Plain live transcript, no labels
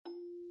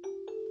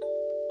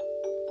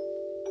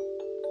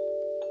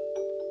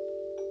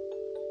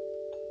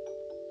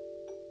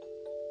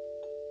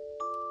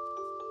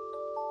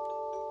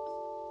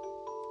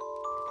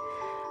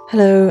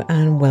Hello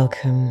and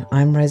welcome.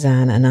 I'm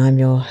Roseanne and I'm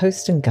your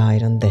host and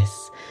guide on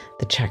this,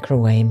 the Chakra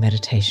Way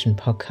Meditation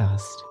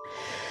Podcast.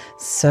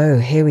 So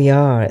here we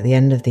are at the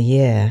end of the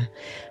year,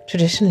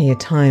 traditionally a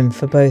time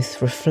for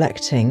both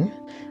reflecting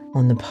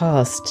on the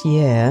past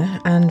year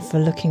and for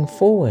looking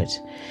forward.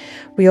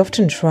 We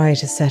often try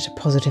to set a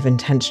positive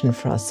intention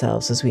for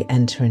ourselves as we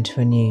enter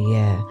into a new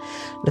year,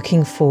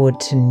 looking forward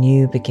to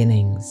new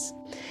beginnings.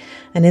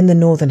 And in the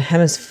Northern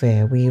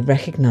Hemisphere, we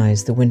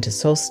recognise the winter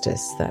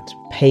solstice, that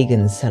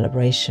pagan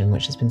celebration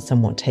which has been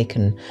somewhat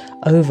taken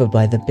over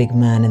by the big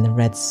man in the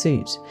red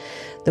suit.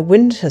 The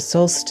winter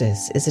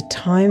solstice is a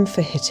time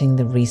for hitting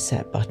the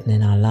reset button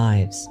in our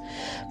lives,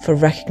 for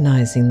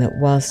recognising that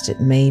whilst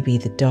it may be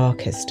the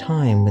darkest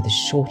time with the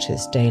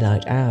shortest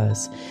daylight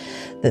hours,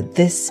 that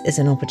this is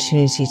an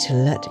opportunity to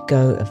let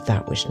go of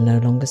that which no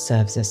longer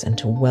serves us and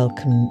to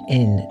welcome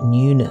in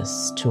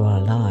newness to our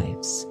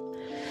lives.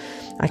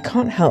 I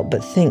can't help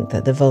but think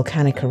that the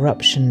volcanic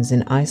eruptions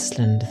in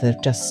Iceland that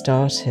have just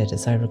started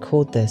as I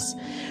record this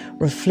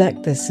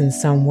reflect this in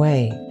some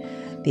way.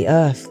 The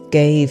earth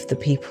gave the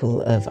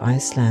people of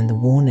Iceland the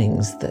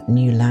warnings that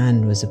new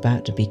land was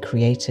about to be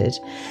created,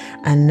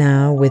 and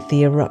now with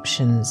the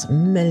eruptions,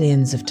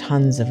 millions of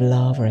tons of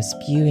lava are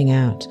spewing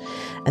out,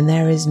 and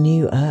there is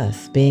new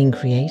earth being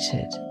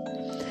created.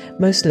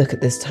 Most look at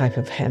this type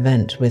of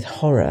event with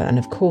horror, and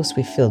of course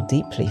we feel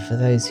deeply for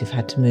those who've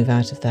had to move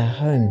out of their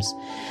homes.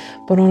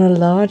 But on a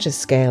larger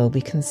scale,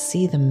 we can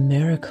see the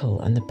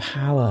miracle and the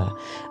power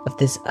of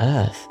this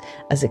earth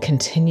as it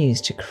continues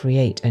to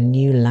create a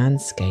new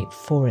landscape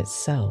for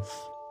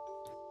itself.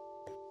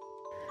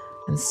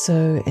 And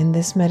so in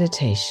this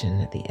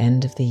meditation at the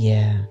end of the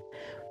year,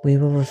 we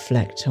will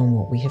reflect on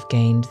what we have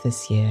gained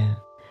this year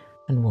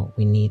and what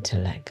we need to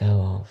let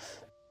go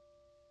of.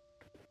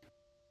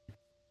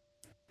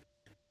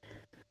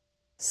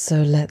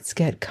 So let's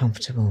get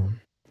comfortable,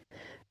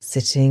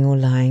 sitting or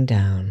lying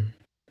down,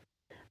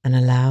 and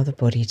allow the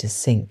body to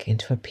sink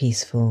into a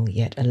peaceful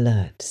yet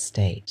alert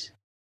state.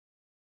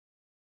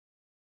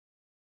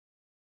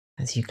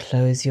 As you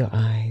close your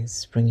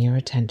eyes, bring your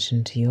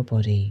attention to your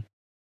body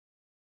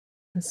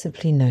and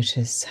simply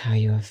notice how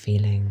you are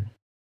feeling.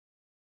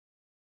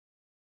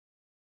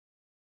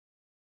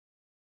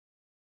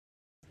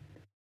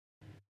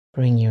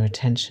 Bring your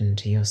attention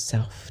to your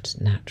soft,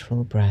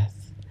 natural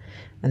breath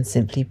and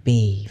simply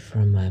be for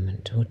a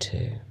moment or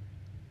two.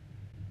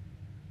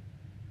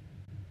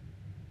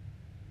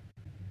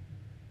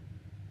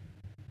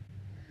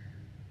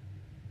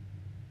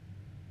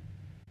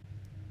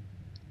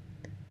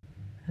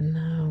 And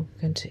now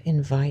I'm going to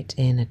invite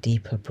in a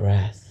deeper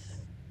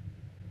breath.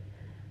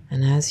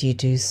 And as you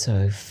do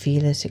so,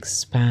 feel it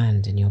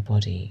expand in your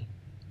body.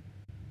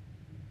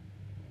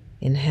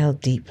 Inhale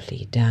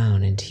deeply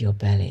down into your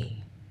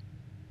belly.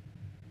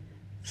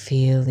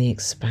 Feel the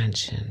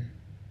expansion.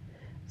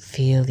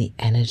 Feel the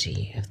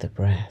energy of the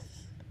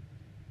breath.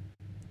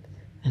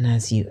 And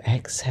as you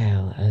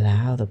exhale,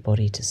 allow the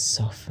body to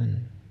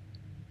soften.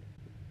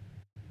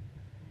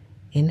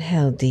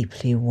 Inhale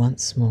deeply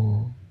once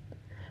more.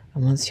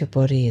 And once your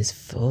body is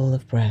full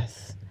of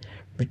breath,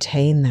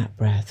 retain that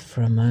breath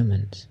for a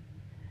moment.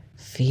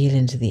 Feel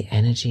into the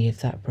energy of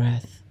that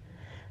breath,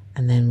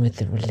 and then with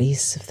the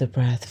release of the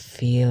breath,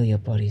 feel your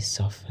body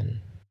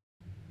soften.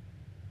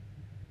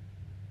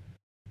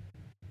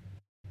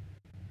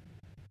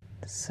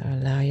 So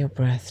allow your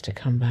breath to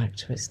come back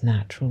to its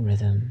natural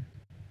rhythm.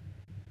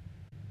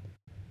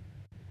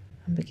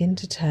 And begin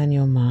to turn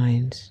your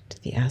mind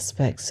to the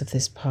aspects of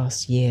this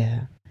past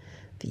year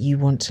that you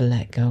want to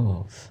let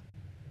go of.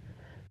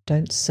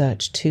 Don't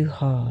search too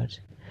hard,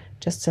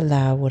 just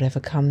allow whatever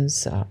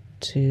comes up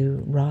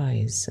to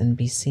rise and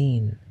be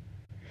seen.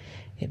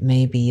 It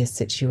may be a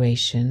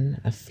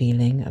situation, a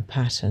feeling, a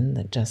pattern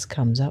that just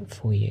comes up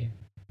for you.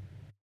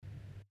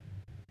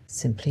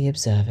 Simply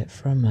observe it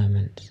for a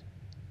moment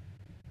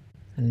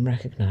and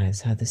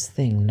recognize how this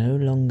thing no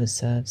longer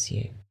serves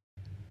you.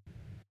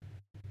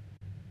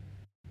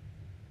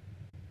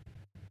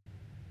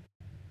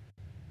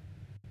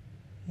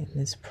 In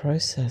this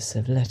process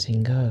of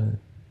letting go,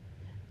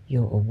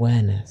 your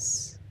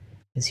awareness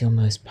is your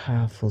most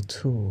powerful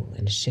tool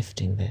in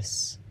shifting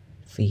this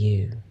for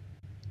you.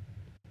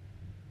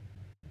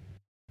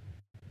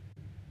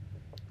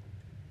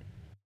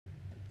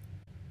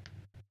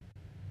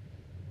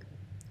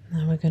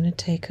 Now we're going to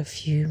take a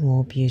few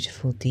more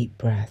beautiful deep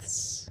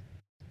breaths.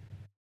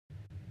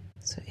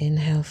 So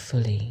inhale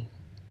fully.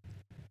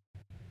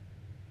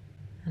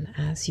 And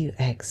as you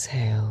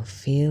exhale,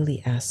 feel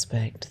the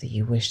aspect that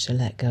you wish to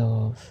let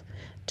go of,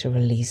 to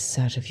release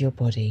out of your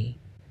body.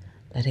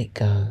 Let it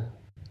go.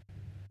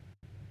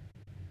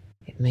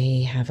 It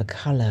may have a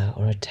color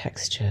or a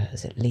texture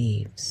as it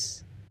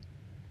leaves.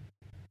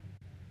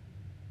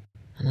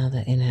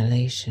 Another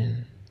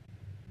inhalation.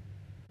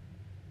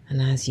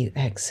 And as you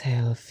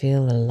exhale,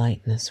 feel the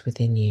lightness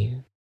within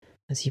you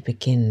as you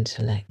begin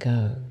to let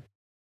go.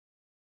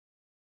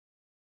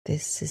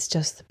 This is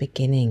just the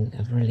beginning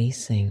of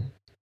releasing.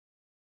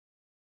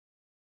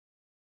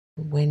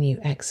 When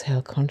you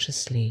exhale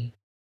consciously,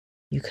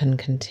 you can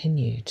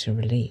continue to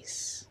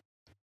release.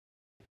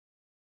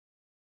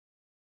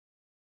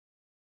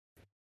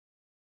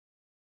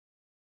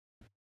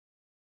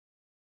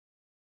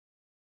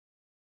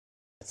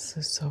 So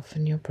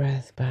soften your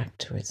breath back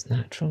to its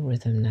natural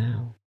rhythm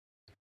now.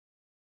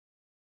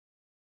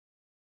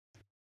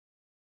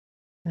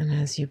 And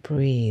as you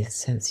breathe,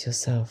 sense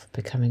yourself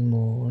becoming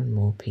more and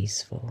more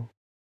peaceful.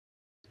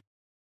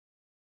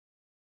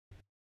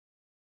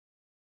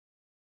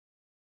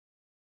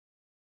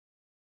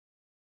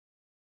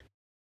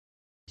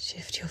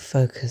 Shift your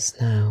focus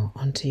now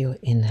onto your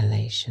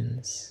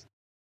inhalations.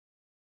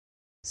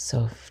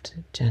 Soft,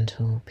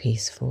 gentle,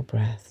 peaceful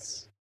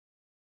breaths.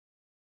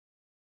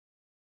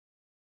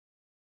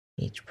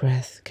 Each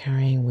breath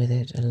carrying with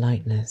it a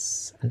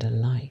lightness and a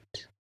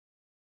light.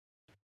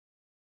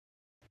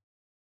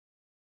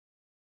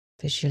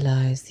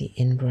 Visualize the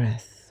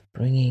in-breath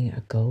bringing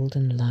a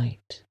golden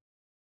light,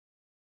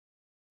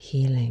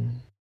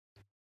 healing,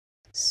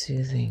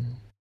 soothing,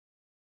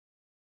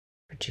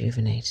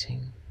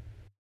 rejuvenating.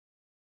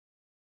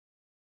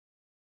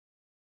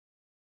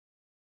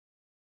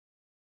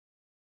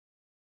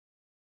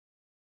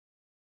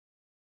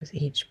 With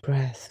each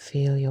breath,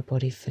 feel your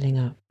body filling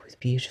up with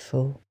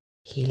beautiful,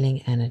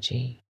 healing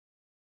energy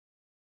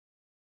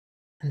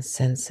and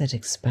sense it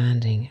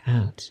expanding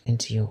out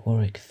into your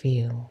auric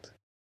field.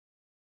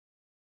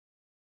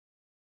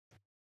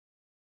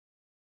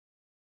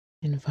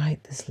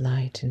 Invite this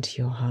light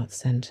into your heart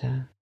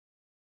center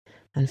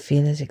and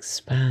feel it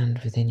expand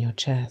within your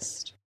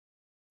chest.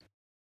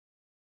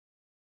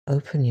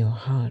 Open your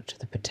heart to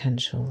the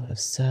potential of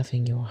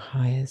serving your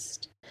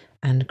highest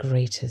and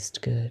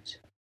greatest good.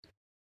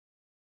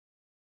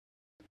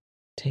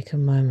 Take a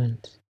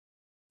moment,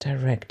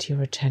 direct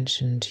your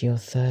attention to your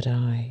third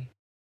eye,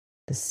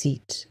 the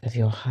seat of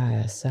your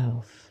higher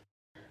self,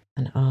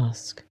 and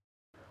ask,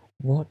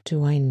 what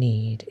do I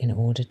need in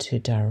order to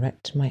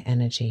direct my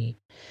energy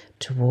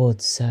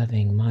towards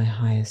serving my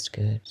highest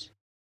good?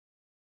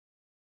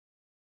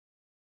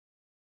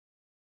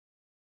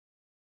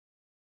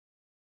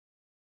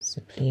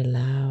 Simply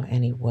allow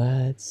any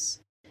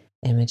words,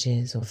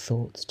 images, or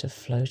thoughts to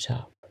float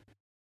up.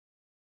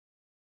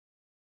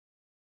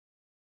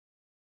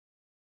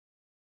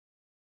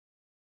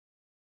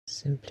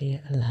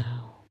 Simply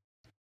allow.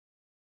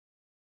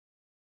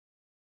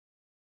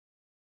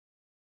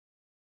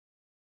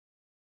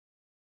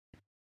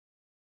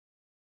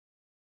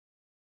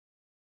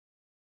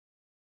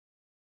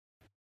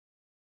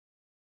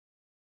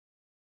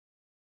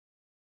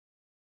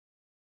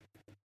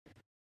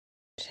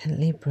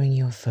 Gently bring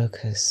your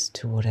focus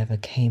to whatever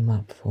came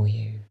up for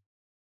you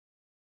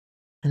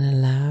and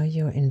allow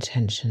your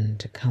intention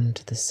to come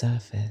to the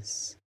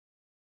surface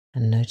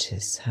and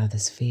notice how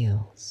this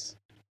feels.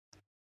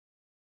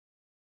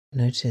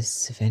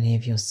 Notice if any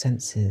of your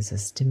senses are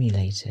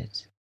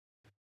stimulated.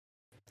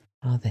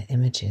 Are there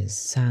images,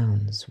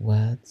 sounds,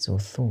 words, or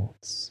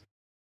thoughts?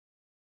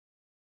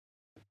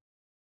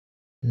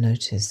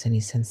 Notice any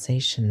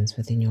sensations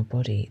within your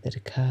body that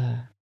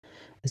occur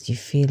as you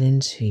feel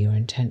into your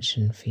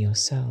intention for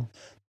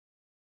yourself.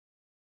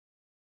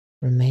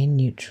 Remain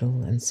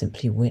neutral and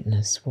simply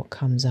witness what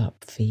comes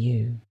up for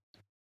you.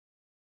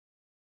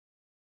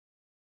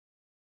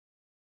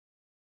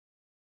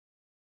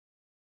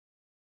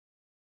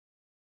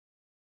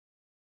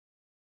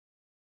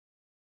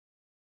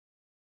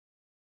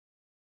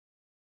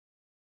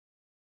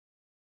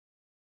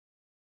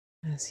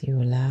 As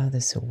you allow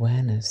this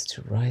awareness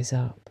to rise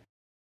up,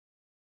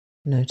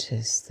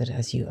 notice that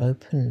as you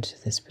open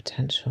to this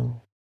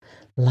potential,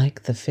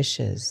 like the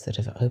fissures that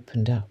have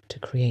opened up to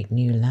create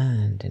new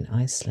land in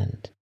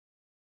Iceland,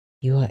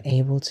 you are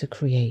able to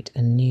create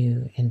a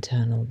new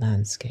internal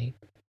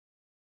landscape.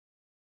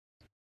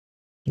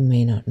 You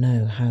may not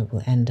know how it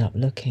will end up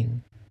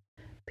looking,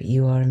 but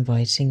you are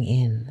inviting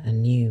in a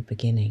new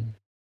beginning,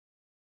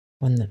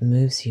 one that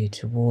moves you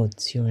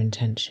towards your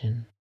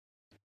intention.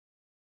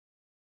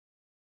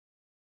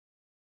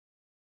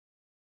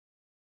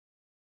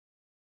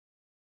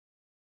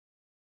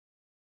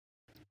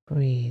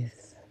 Breathe.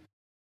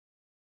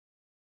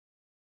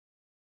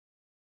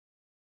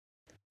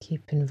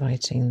 Keep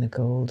inviting the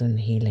golden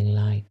healing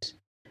light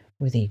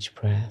with each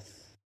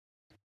breath.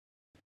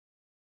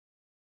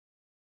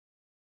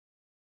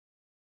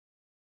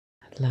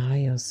 Allow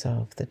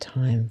yourself the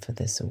time for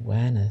this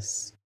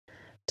awareness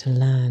to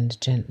land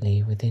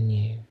gently within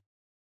you.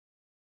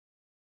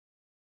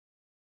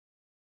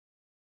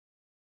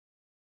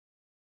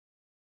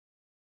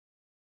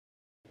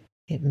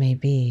 It may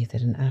be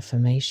that an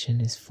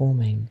affirmation is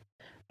forming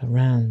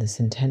around this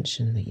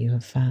intention that you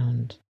have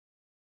found.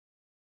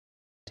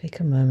 Take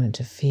a moment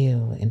to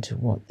feel into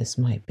what this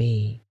might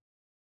be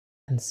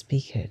and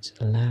speak it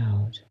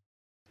aloud.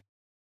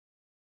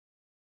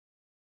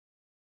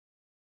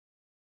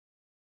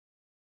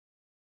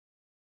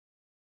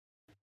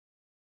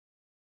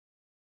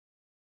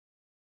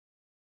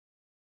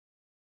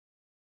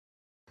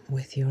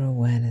 With your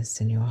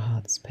awareness in your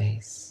heart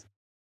space,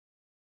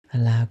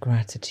 allow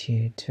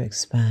gratitude to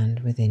expand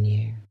within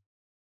you.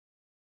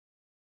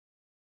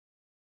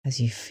 As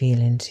you feel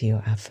into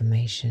your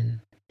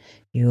affirmation,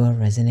 you are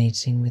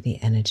resonating with the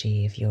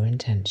energy of your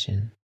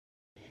intention,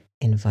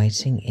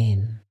 inviting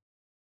in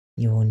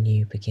your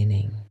new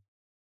beginning.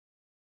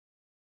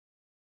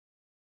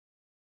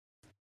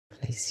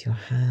 Place your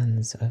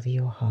hands over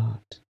your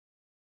heart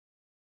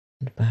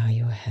and bow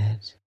your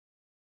head.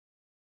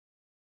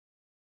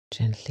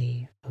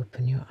 Gently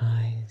open your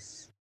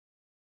eyes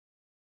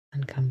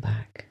and come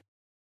back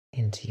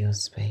into your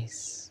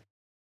space.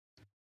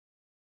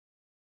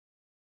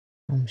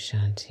 Om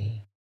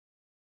Shanti.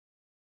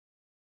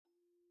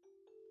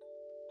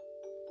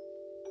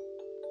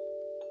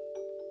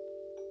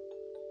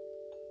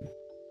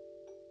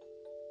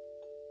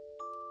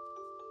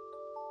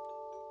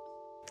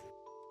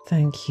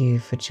 Thank you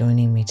for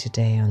joining me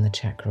today on the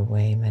Chakra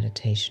Way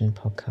Meditation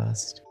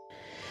Podcast.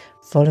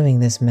 Following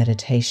this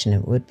meditation,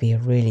 it would be a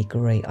really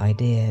great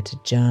idea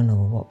to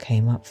journal what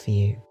came up for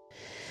you.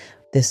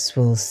 This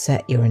will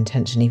set your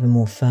intention even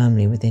more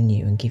firmly within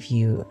you and give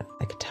you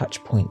like a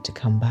touch point to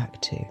come back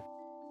to.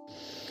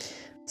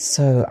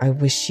 So I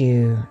wish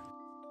you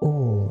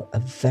all a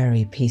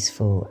very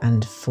peaceful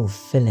and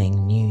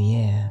fulfilling new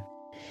year.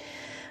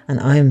 And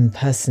I'm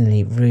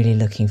personally really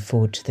looking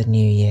forward to the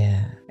new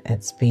year.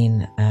 It's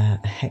been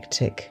a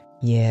hectic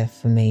year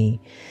for me,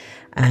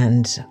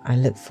 and I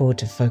look forward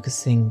to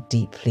focusing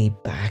deeply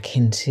back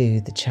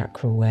into the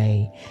Chakra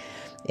Way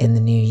in the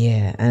new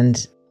year.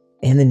 And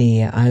in the new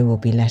year, I will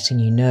be letting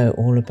you know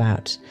all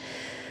about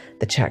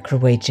the Chakra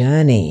Way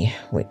journey,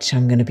 which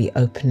I'm going to be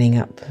opening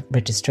up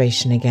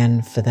registration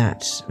again for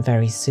that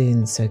very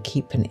soon. So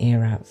keep an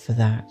ear out for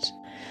that.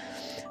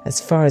 As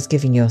far as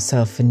giving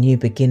yourself a new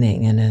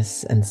beginning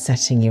and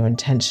setting your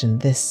intention,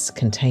 this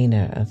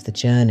container of the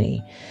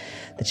journey,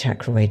 the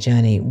Chakra Way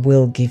journey,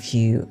 will give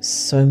you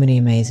so many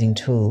amazing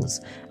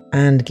tools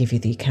and give you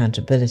the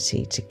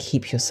accountability to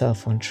keep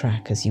yourself on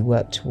track as you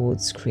work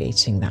towards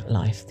creating that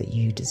life that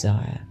you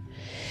desire.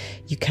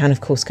 You can,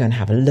 of course, go and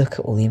have a look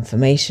at all the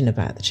information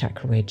about the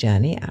Chakra Way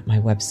journey at my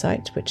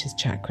website, which is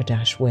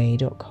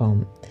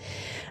chakra-way.com.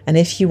 And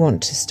if you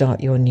want to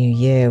start your new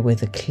year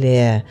with a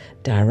clear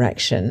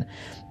direction,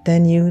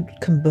 then you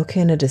can book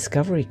in a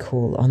discovery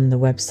call on the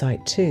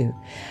website too.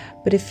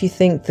 But if you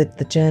think that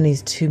the journey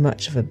is too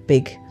much of a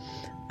big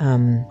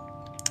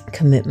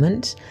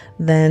commitment,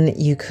 then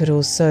you could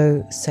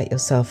also set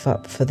yourself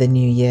up for the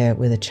new year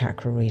with a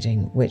chakra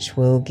reading, which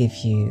will give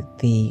you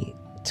the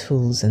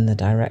tools and the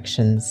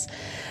directions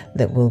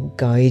that will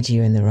guide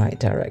you in the right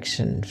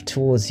direction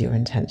towards your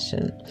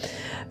intention.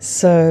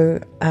 So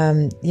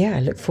I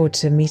look forward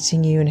to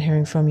meeting you and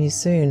hearing from you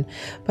soon.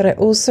 But I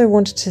also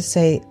wanted to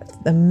say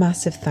a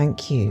massive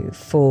thank you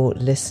for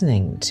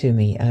listening to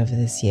me over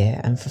this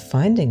year and for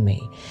finding me.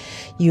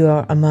 You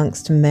are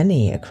amongst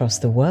many across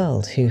the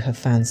world who have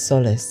found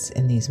solace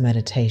in these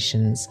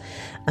meditations,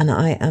 and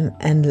I am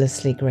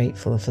endlessly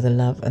grateful for the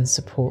love and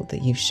support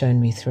that you've shown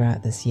me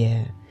throughout this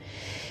year.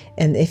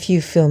 And if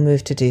you feel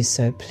moved to do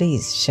so,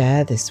 please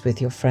share this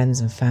with your friends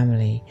and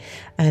family.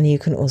 And you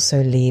can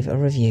also leave a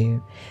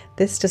review.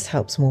 This just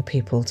helps more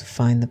people to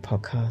find the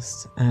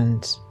podcast.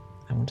 And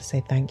I want to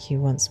say thank you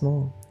once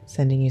more.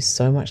 Sending you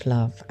so much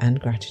love and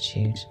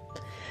gratitude.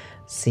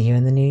 See you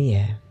in the new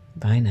year.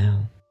 Bye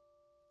now.